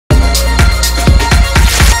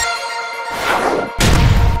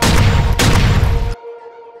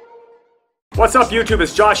What's up YouTube,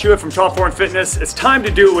 it's Josh Hewitt from Top Form Fitness. It's time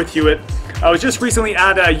to do it with Hewitt. I was just recently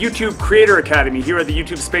at a YouTube Creator Academy here at the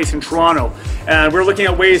YouTube space in Toronto, and we're looking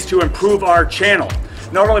at ways to improve our channel.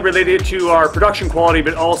 Not only related to our production quality,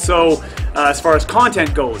 but also as far as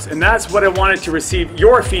content goes. And that's what I wanted to receive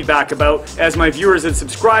your feedback about as my viewers and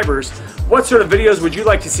subscribers. What sort of videos would you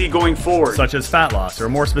like to see going forward? Such as fat loss, or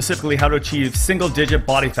more specifically how to achieve single-digit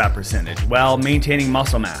body fat percentage while maintaining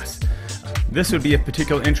muscle mass. This would be of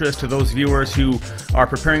particular interest to those viewers who are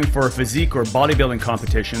preparing for physique or bodybuilding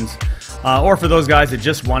competitions, or for those guys that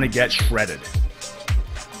just want to get shredded.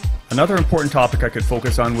 Another important topic I could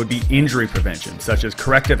focus on would be injury prevention, such as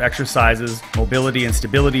corrective exercises, mobility and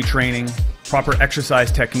stability training, proper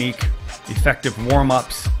exercise technique, effective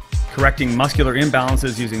warm-ups, correcting muscular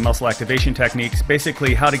imbalances using muscle activation techniques,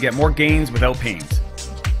 basically how to get more gains without pains.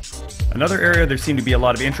 Another area there seemed to be a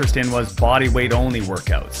lot of interest in was body weight only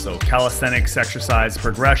workouts, so calisthenics exercise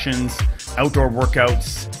progressions, outdoor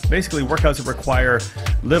workouts, basically workouts that require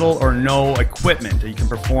little or no equipment that you can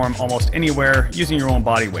perform almost anywhere using your own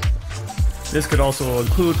body weight. This could also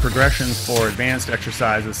include progressions for advanced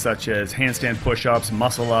exercises such as handstand push-ups,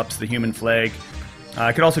 muscle-ups, the human flag.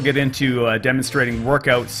 I could also get into demonstrating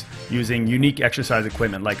workouts using unique exercise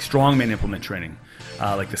equipment like Strongman implement training,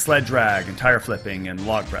 like the sled drag and tire flipping and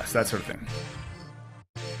log press, that sort of thing.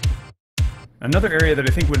 Another area that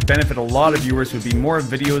I think would benefit a lot of viewers would be more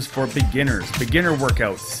videos for beginners, beginner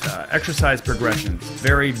workouts, exercise progressions,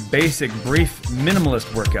 very basic, brief, minimalist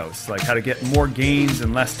workouts like how to get more gains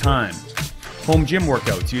in less time. Home gym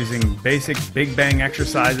workouts using basic big bang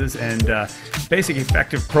exercises and basic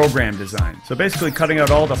effective program design. So basically cutting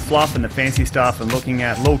out all the fluff and the fancy stuff and looking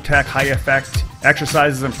at low tech, high effect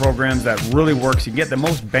exercises and programs that really works. You can get the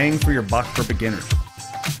most bang for your buck for beginners.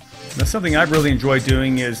 Now, something I've really enjoyed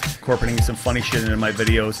doing is incorporating some funny shit into my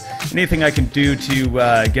videos. Anything I can do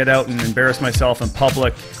to get out and embarrass myself in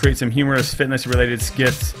public, create some humorous fitness related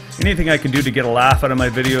skits, anything I can do to get a laugh out of my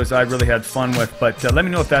videos I've really had fun with, but let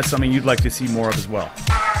me know if that's something you'd like to see more of as well.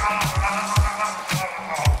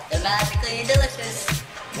 Dramatically delicious.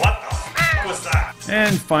 What the f was that?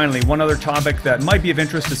 And finally, one other topic that might be of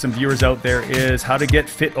interest to some viewers out there is how to get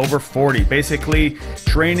fit over 40. Basically,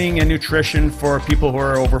 training and nutrition for people who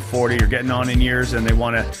are over 40 or getting on in years and they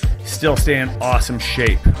want to still stay in awesome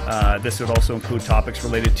shape. This would also include topics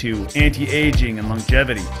related to anti-aging and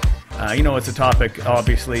longevity. You know, it's a topic,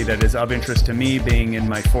 obviously, that is of interest to me, being in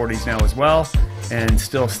my 40s now as well, and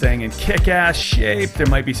still staying in kick-ass shape. There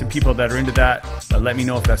might be some people that are into that, but let me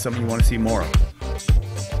know if that's something you want to see more of.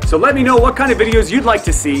 So let me know what kind of videos you'd like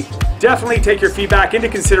to see. Definitely take your feedback into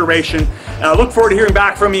consideration. And I look forward to hearing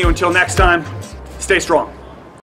back from you. Until next time, stay strong.